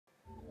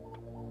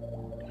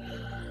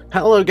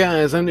Hello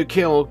guys, I'm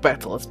Nuke. Welcome back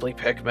to Let's Play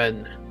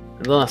Pikmin.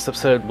 In the last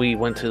episode we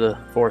went to the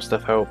Forest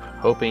of Hope,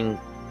 hoping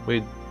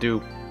we'd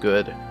do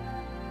good.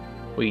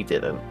 We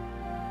didn't.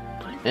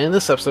 And in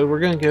this episode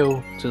we're gonna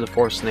go to the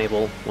Forest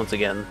Navel once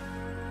again.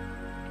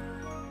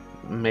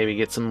 Maybe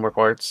get some more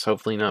parts,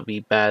 hopefully not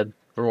be bad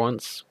for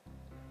once.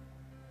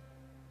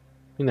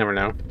 You never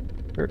know.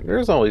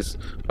 There's always...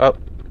 Oh,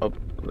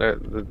 there,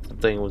 the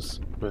thing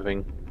was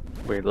moving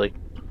weirdly.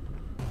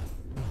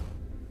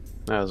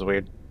 That was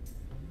weird.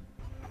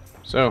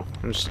 So,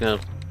 I'm just gonna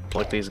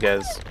pluck these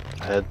guys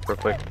ahead real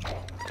quick.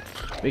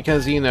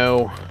 Because, you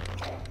know,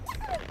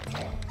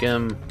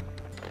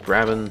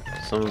 grabbing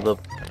some of the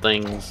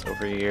things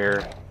over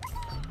here.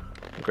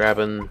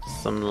 Grabbing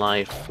some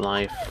lives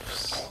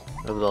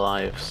of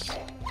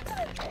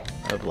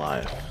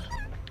life.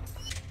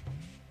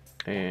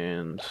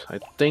 And I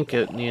think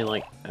it needed,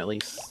 like, at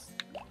least...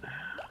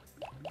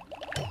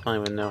 I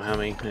don't even know how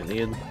many it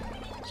needed.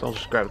 So I'll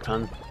just grab a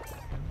ton.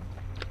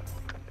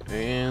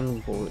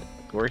 And we'll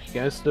work you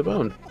guys to the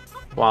bone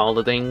while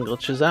the thing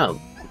glitches out.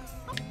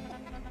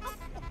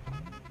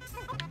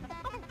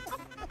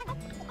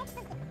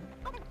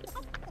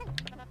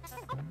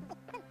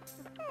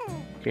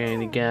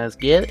 Can you guys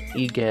get it?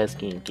 You guys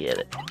can't get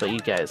it. But you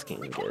guys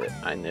can get it.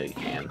 I know you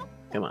can.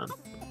 Come on.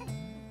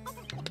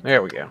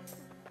 There we go.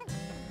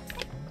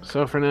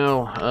 So for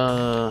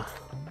now,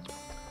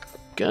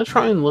 gonna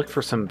try and look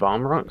for some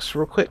bomb rocks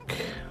real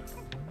quick.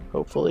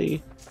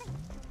 Hopefully.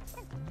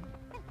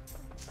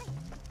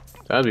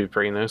 That'd be a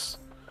pretty nice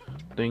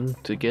thing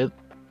to get.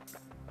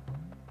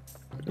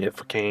 If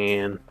we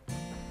can.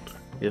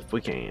 If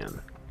we can.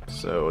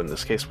 So in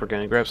this case we're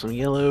gonna grab some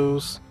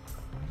yellows.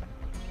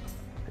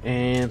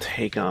 And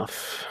take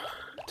off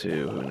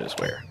to who knows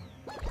where.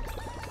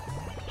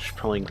 Should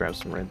probably grab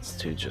some reds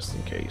too, just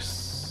in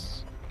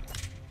case.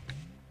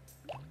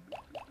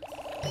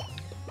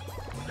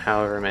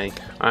 However many.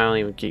 I don't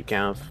even keep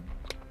count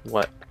of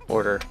what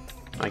order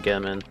I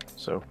get them in,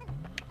 so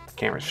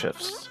camera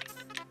shifts.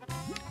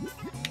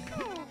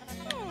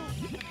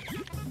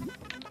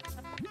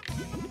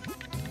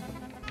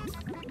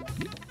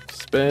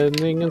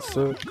 Spinning in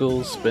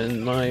circles,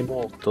 spin my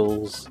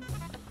mortals.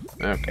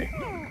 Okay.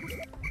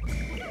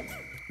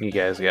 You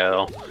guys got it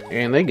all.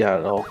 And they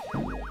got it all.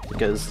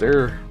 Because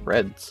they're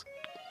reds.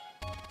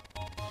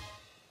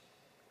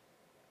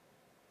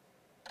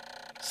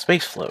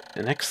 Space float.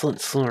 An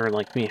excellent swimmer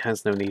like me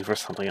has no need for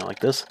something like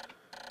this.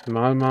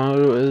 My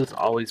motto is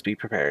always be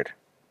prepared.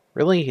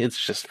 Really?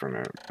 It's just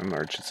for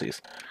emergencies.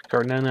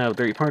 Covered 9 out of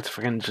 30 parts. If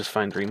I can just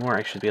find 3 more,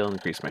 I should be able to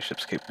increase my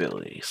ship's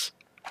capabilities.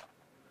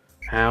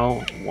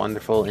 How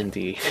wonderful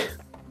indeed.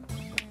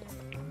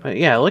 But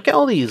yeah, look at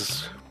all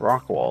these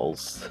rock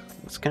walls.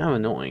 It's kind of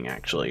annoying,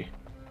 actually.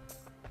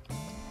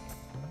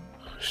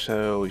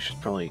 So we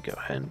should probably go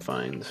ahead and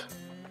find...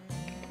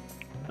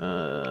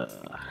 No.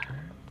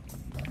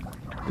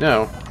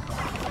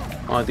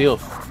 I want to deal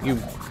with you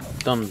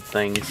dumb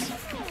things.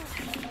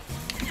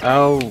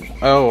 Oh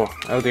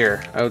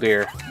dear, oh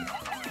dear.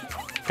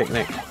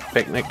 Picnics.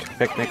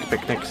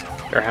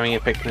 They're having a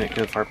picnic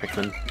with our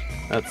Pikmin.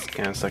 That's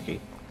kind of sucky.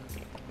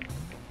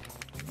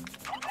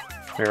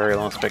 Very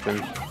lost Pikmin.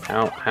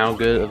 How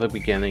good of a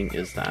beginning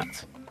is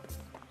that?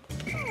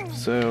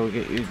 So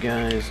get you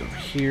guys over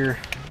here.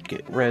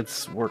 Get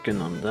reds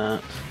working on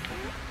that.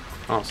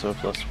 Also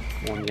plus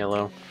 1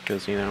 yellow,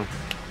 because you know,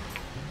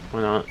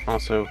 why not?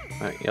 Also,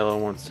 that yellow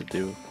wants to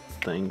do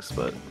things,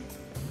 but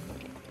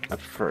I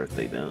prefer if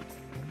they don't.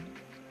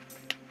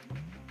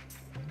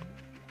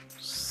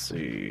 Let's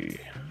see,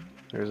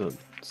 there's a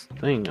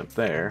thing up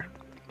there.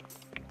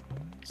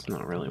 It's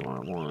not really what I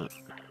want.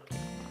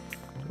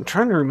 I'm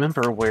trying to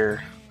remember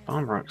where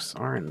bomb rocks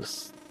are in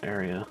this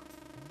area.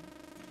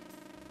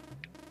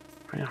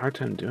 Having a hard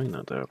time doing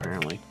that though,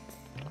 apparently.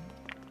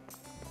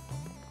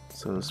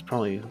 So it's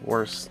probably the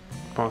worst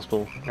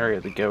possible area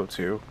to go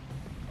to.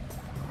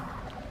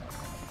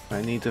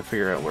 I need to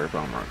figure out where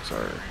bomb rocks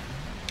are.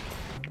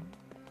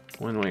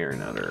 One way or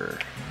another.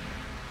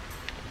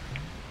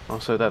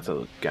 Also, that's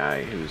a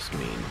guy who's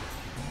mean.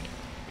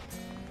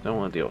 Don't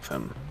want to deal with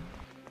him.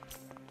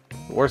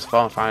 Worst of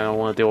all, I don't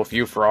want to deal with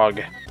you,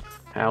 frog.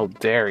 How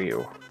dare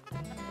you?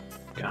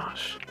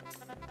 Gosh.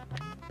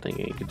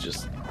 Thinking you could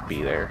just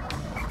be there.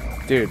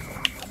 Dude,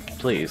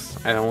 please.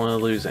 I don't want to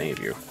lose any of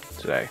you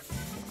today.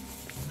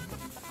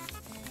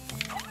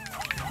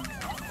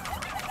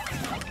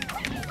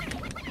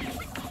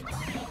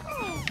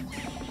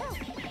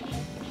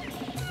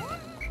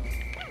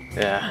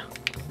 Yeah.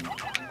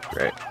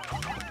 Great.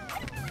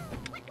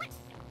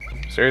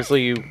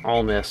 Seriously, you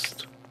all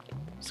missed.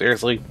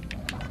 Seriously?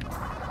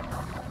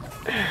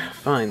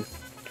 Fine.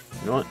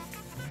 You know what?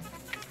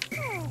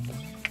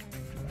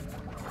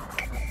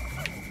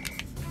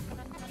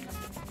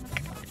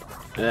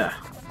 Yeah.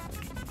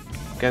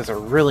 You guys are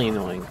really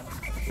annoying.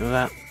 You know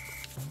that?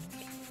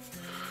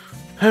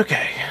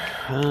 Okay.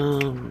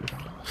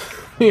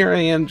 Here I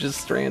am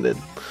just stranded.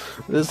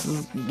 This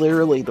is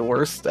literally the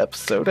worst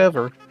episode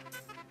ever.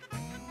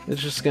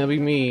 It's just gonna be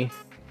me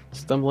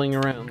stumbling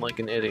around like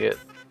an idiot.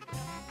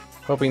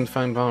 Hoping to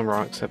find bomb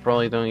rocks that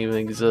probably don't even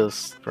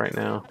exist right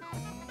now.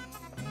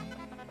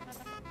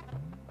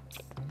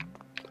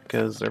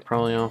 Because they're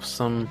probably off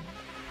somewhere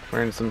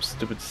in some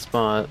stupid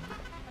spot.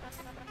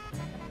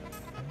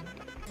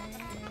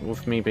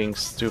 With me being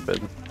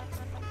stupid.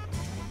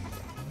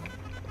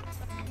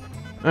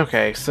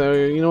 Okay, so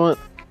you know what?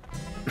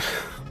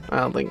 I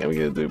don't think I'm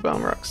gonna do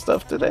bomb rock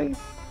stuff today.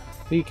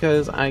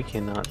 Because I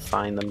cannot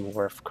find them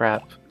worth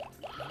crap.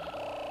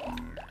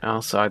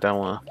 Also, I don't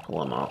want to pull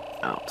them all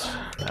out.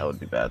 That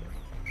would be bad.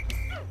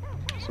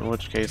 So in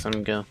which case,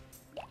 I'm gonna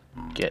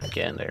get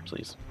in there,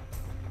 please.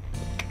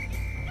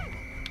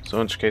 So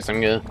in which case, I'm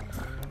gonna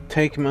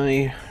take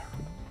my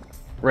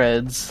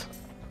reds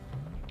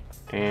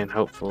and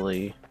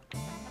hopefully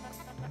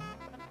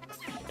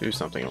do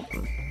something with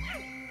them.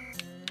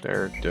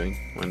 They're doing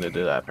when they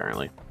do that,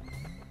 apparently.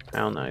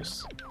 How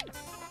nice.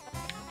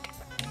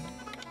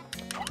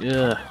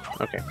 Yeah.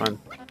 Okay, fine.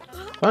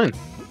 Fine.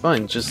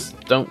 Fine. Just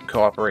don't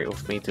cooperate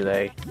with me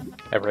today.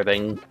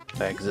 Everything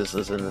that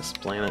exists in this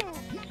planet.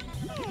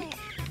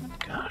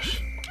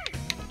 Gosh.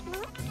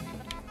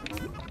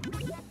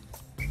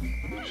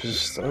 It's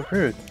just so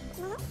rude.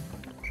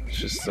 It's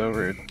just so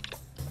rude.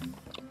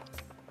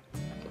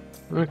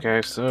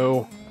 Okay,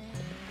 so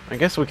I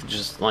guess we could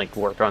just like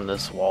work on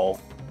this wall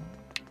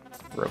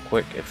real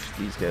quick if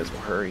these guys will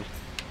hurry.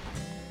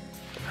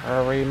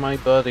 Hurry, my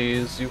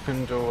buddies, you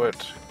can do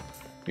it.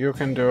 You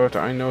can do it,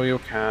 I know you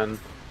can.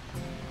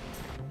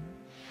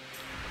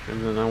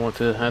 And then I want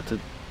to have to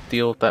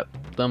deal with that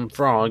dumb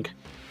frog.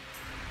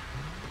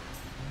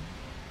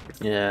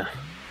 Yeah,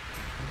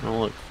 I'll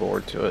look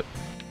forward to it.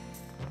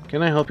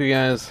 Can I help you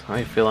guys?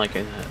 I feel like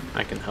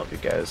I can help you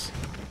guys.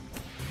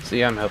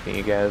 See, I'm helping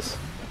you guys.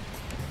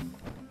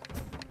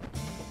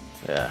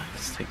 Yeah,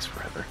 this takes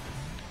forever.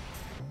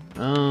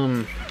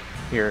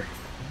 Here.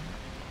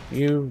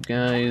 You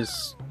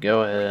guys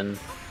go ahead and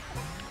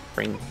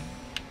bring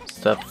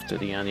stuff to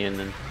the onion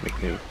and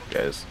make new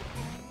guys.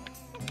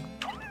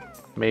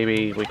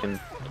 Maybe we can...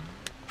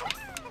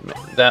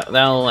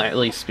 That'll at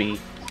least be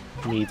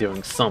me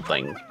doing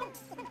something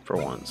for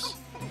once.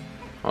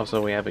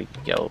 Also, we have a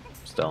yellow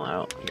still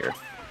out here.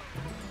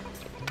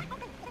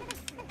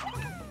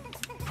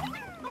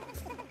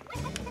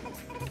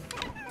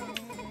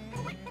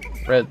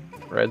 Red,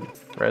 red,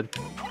 red.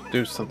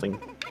 Do something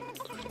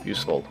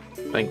useful.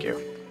 Thank you.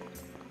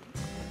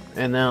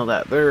 And now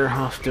that they're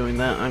off doing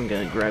that, I'm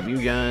gonna grab you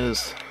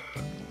guys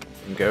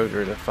and go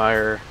through the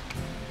fire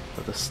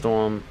with the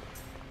storm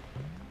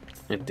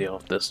and deal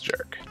with this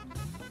jerk.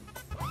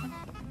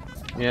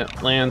 Yeah,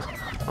 land.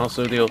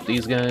 Also deal with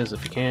these guys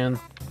if you can.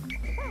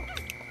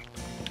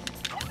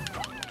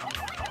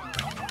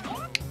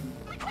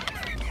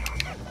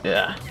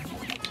 Yeah.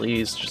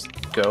 Please, just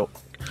go.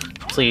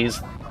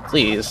 Please.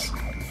 Please.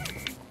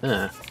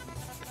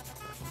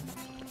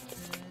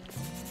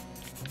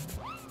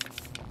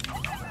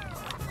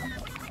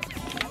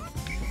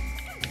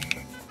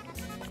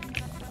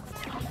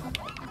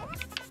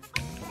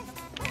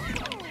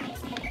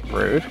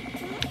 Rude.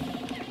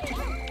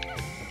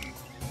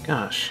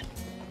 Gosh.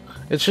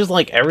 It's just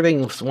like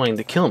everything's wanting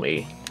to kill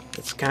me.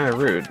 It's kind of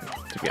rude,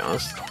 to be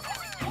honest.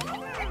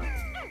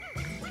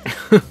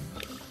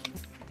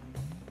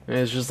 And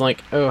it's just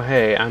like, oh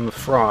hey, I'm a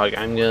frog,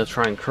 I'm gonna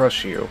try and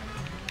crush you.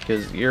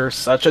 Because you're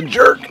such a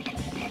jerk!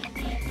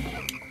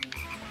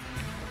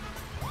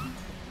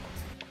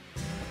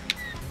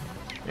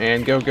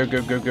 And go, go,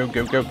 go, go, go,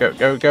 go, go, go,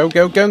 go, go,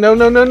 go, go, no,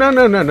 no, no, no,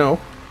 no, no, no.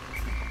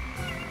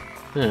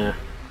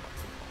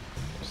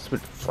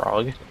 Stupid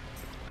frog.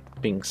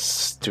 Being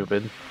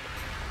stupid.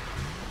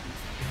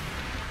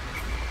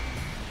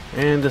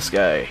 And this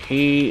guy,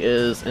 he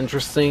is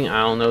interesting,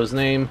 I don't know his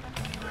name.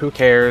 Who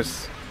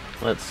cares?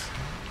 Let's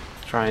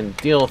try and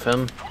deal with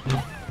him.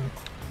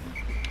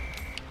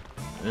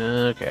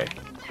 Okay.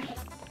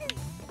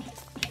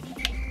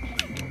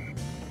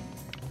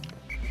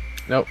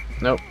 Nope,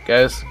 nope,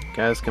 guys,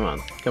 come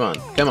on, come on,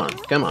 come on,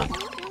 come on,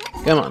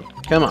 come on,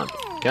 come on,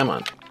 come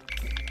on.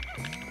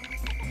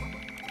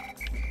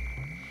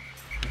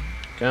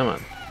 Come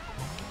on.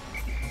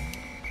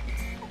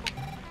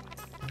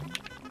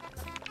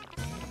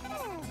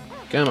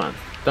 Come on,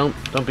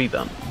 don't be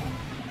dumb.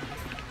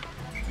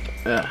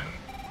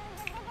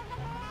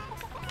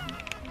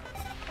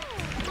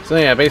 So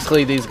yeah,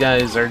 basically these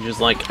guys are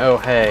just like, oh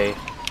hey,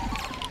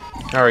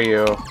 how are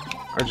you?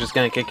 Are just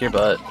gonna kick your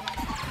butt.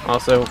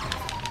 Also,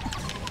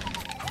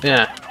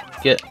 yeah,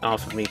 get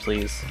off of me,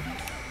 please.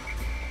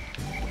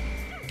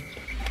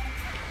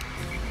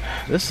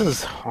 This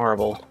is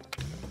horrible.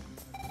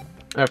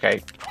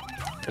 Okay,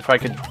 if I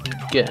could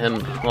get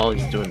him while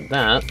he's doing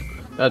that,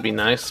 that'd be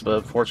nice,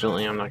 but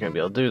fortunately I'm not gonna be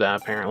able to do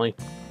that, apparently.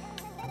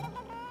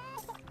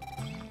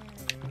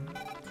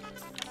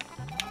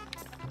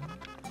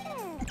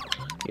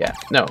 Yeah,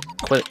 no,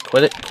 quit it,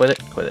 quit it, quit it,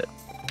 quit it.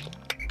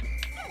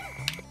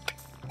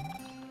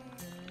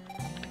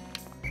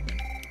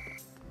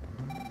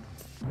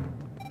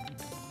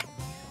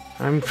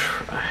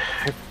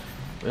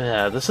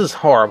 Yeah, this is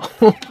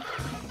horrible.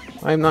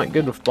 I'm not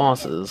good with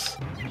bosses.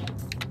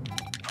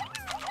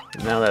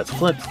 Now that's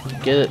flipped.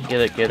 Get it,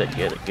 get it, get it,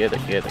 get it, get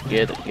it, get it,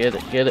 get it, get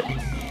it, get it.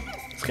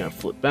 It's gonna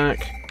flip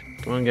back.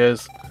 Come on,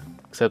 guys.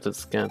 Except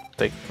it's gonna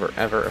take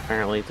forever,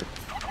 apparently, to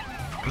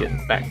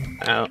get back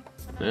out.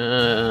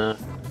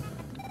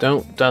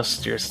 Don't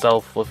dust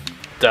yourself with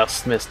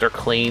dust, Mr.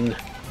 Clean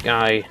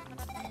Guy.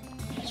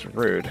 It's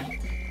rude.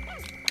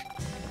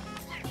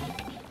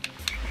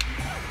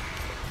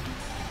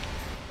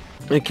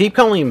 I keep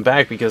calling him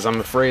back because I'm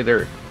afraid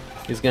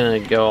he's gonna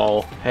go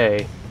all,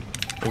 hey,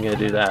 I'm gonna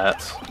do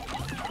that.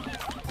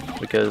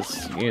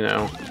 Because, you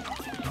know,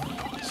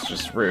 it's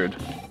just rude.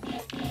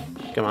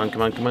 Come on,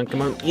 come on, come on,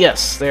 come on.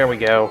 Yes, there we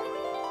go.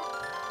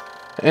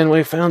 And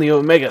we found the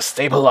Omega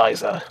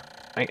Stabilizer.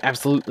 I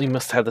absolutely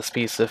must have this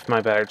piece if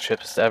my battered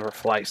ship is to ever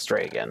fly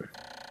straight again.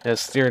 It has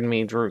steered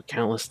me through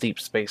countless deep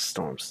space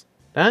storms.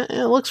 That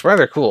it looks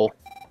rather cool.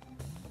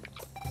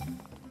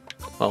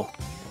 Well,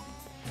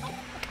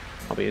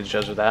 I'll be a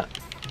judge of that.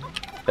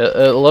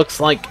 It looks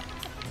like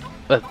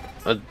I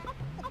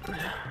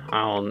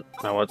don't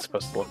know what it's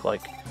supposed to look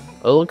like.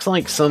 It looks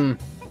like some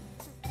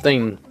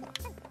thing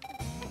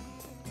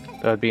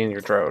that would be in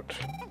your throat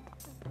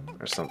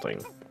or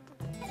something.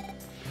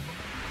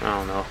 I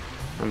don't know.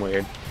 I'm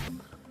weird.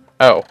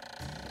 Oh.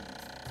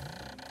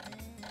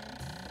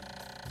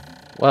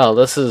 Well,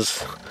 this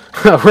is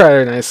a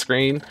rather nice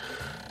screen.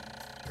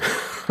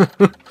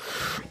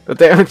 The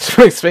damage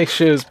to my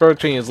spaceship is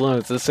approaching its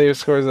limits. The save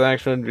scores of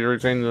action would be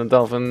returned to the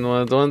dolphin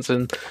once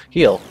and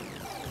heal.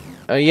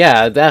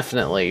 Yeah,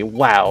 definitely.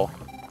 Wow.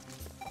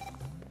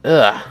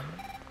 Ugh.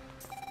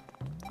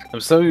 I'm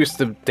so used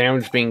to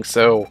damage being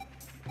so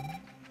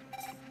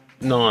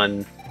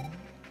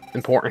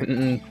non-important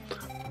in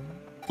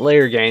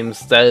later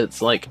games that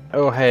it's like,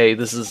 oh hey,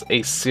 this is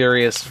a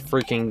serious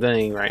freaking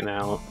thing right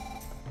now.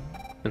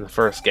 In the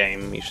first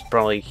game, you should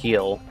probably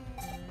heal.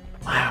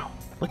 Wow,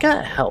 look at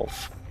that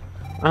health.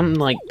 I'm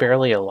like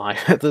barely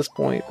alive at this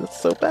point. It's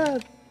so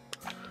bad.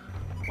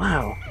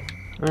 Wow.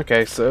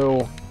 Okay,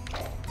 so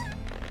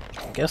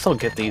I guess I'll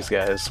get these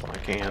guys when I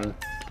can.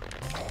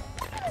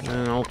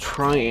 And I'll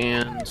try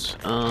and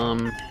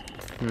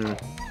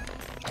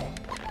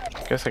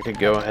guess I could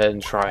go ahead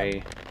and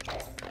try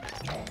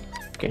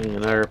getting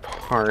another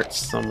part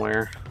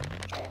somewhere.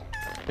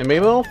 And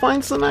maybe I'll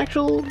find some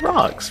actual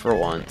rocks for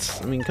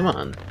once. I mean, come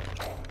on.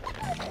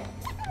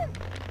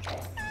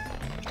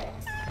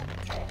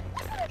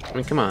 I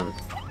mean, come on.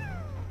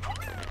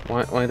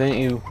 Why didn't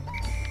you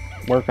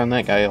work on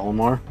that guy a little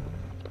more?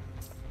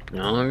 I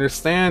don't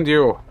understand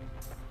you.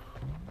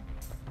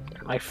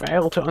 I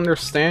fail to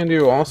understand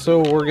you.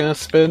 Also, we're gonna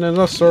spin in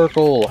a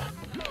circle.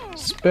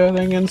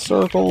 Spinning in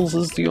circles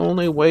is the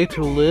only way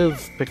to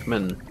live,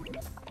 Pikmin.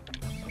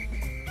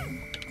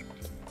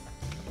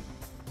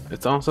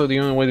 It's also the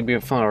only way to be a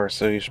flower,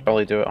 so you should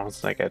probably do it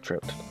once I get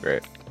tripped.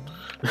 Great.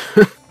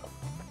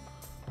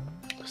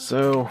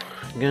 So,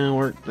 I'm gonna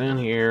work down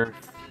here.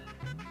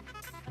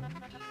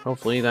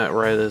 Hopefully that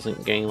red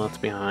isn't getting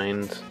left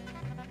behind,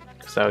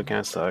 because that would kind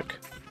of suck.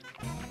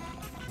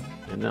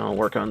 And then I'll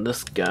work on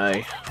this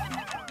guy.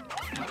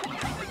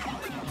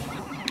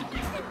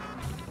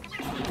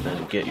 And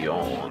then get you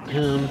all on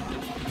him.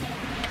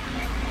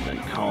 Then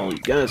call you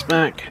guys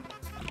back.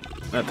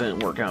 That didn't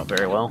work out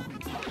very well.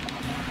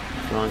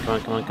 Come on, come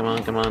on, come on, come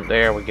on, come on.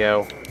 There we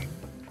go.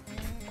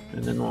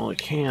 And then while we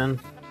can,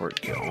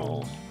 work you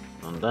all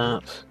on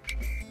that.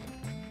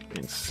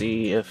 And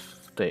see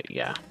if they...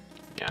 yeah.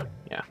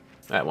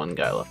 That one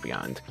guy left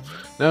behind.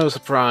 No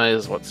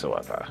surprise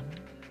whatsoever.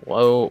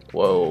 Whoa,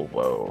 whoa,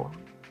 whoa.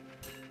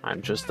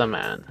 I'm just a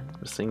man.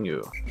 Missing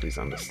you. Please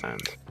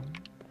understand.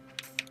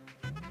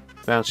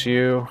 Without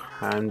you,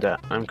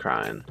 I'm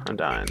crying. I'm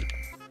dying.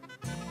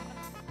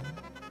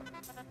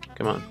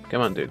 Come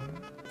on, dude.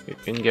 You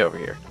can get over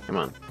here. Come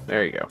on.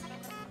 There you go.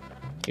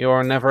 You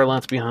are never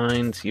left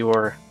behind. You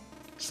are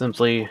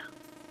simply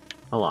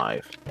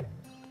alive.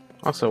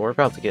 Also, we're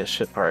about to get a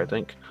ship part, I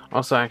think.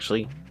 Also,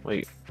 actually,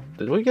 wait.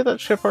 Did we get that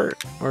ship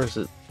part? Or is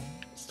it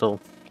still...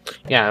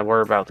 yeah,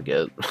 we're about to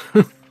get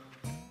it.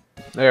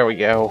 There we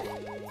go.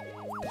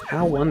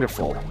 How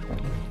wonderful.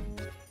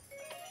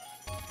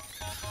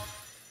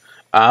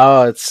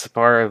 Oh, it's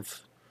part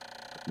of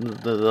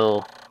the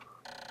little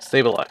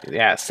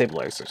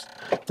stabilizers.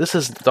 This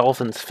is the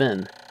dolphin's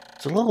fin.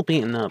 It's a little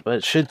beaten up, but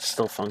it should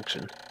still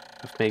function.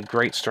 I've made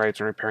great strides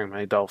in repairing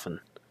my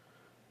dolphin.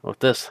 With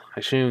this,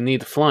 I shouldn't even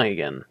need to fly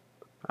again.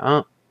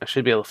 I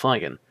should be able to fly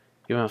again,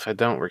 even if I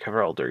don't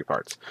recover all dirty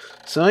parts.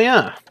 So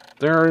yeah,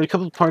 there are a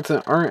couple of parts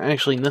that aren't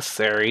actually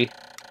necessary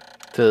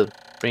to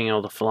being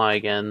able to fly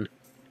again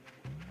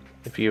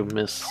if you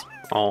miss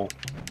all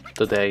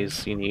the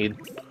days you need.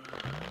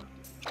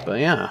 But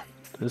yeah,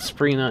 it's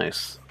pretty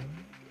nice.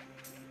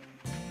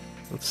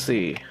 Let's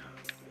see.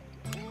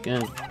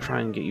 Gonna try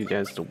and get you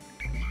guys to...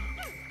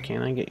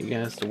 can I get you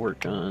guys to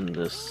work on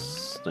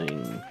this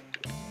thing?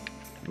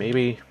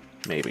 Maybe?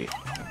 Maybe.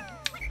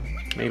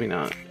 Maybe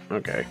not.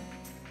 Okay.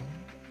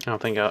 I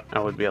don't think I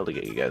would be able to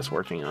get you guys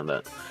working on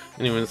that.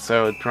 And even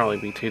so, it'd probably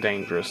be too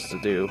dangerous to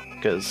do,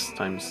 because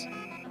time's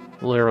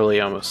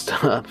literally almost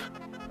up.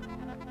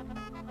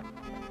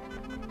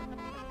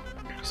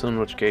 So in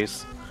which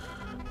case,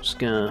 just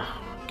gonna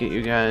get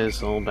you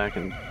guys all back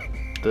in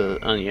the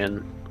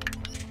onion,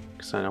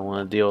 because I don't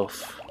want to deal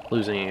with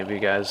losing any of you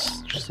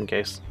guys, just in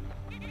case.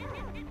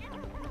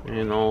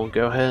 And I'll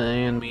go ahead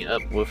and meet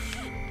up with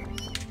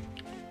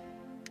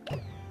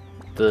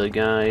the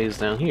guys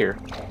down here.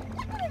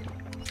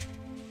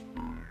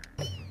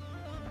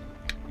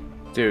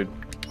 Dude,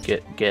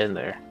 get in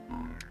there.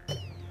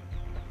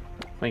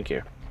 Thank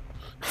you.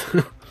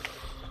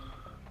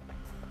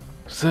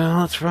 So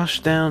let's rush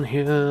down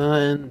here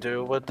and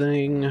do a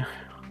thing.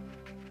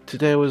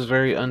 Today was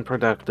very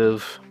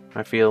unproductive,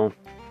 I feel.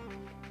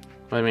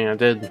 I mean, I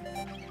did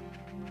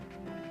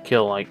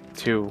kill like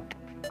 2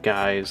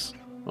 guys.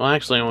 Well,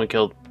 actually I only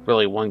killed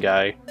really 1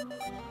 guy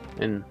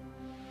and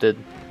did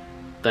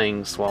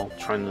things while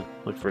trying to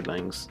look for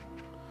things.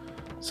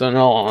 So in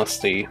all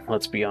honesty,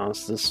 let's be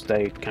honest, this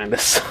day kinda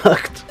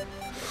sucked.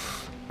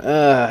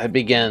 It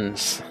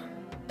begins.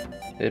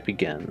 It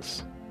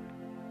begins.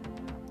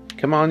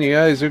 Come on, you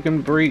guys, who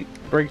can break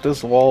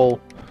this wall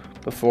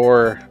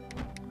before...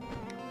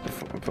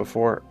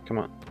 Come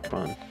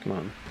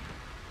on.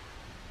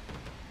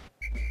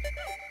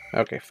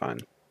 Okay, fine.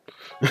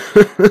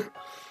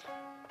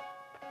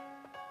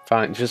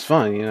 Fine, just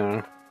fine, you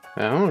know.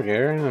 I don't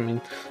care, I mean,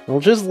 we'll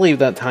just leave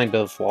that tiny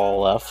bit of wall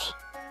left.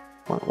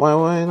 Why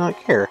would I not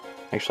care?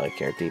 Actually, I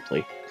care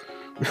deeply.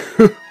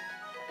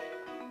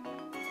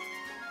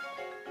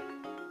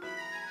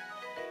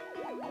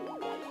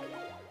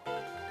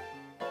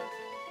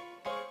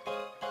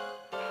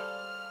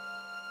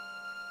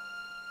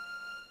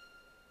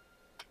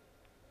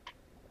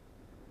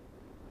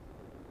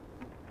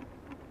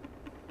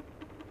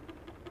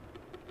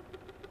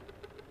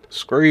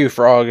 Screw you,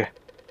 frog.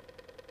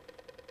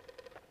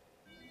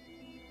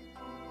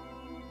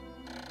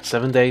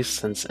 7 days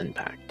since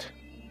impact.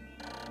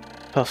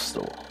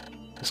 Puffstool.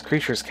 This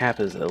creature's cap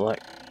is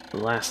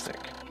elastic,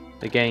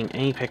 negating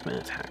any Pikmin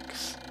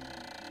attacks.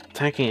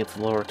 Attacking its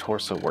lower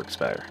torso works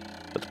better,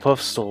 but the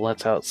Puffstool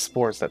lets out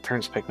spores that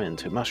turns Pikmin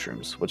into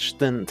mushrooms, which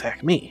then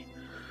attack me.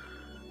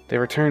 They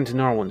return to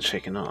normal when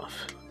shaken off.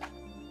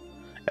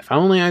 If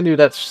only I knew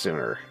that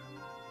sooner.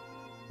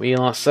 We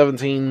lost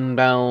 17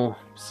 battle,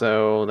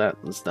 so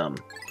that was dumb.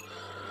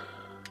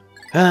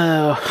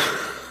 Oh.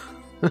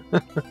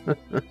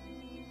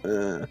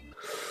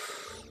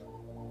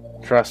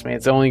 Trust me,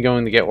 it's only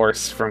going to get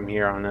worse from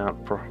here on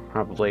out,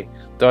 probably.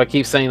 Though I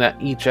keep saying that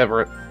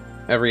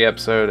every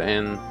episode,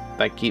 and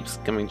that keeps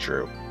coming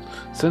true.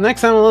 So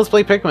next time on Let's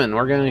Play Pikmin,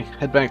 we're gonna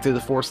head back to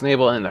the Forest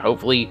Navel and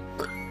hopefully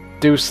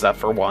do stuff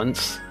for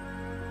once.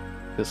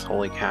 Because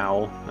holy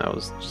cow, that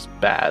was just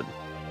bad.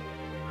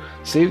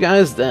 See you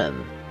guys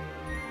then.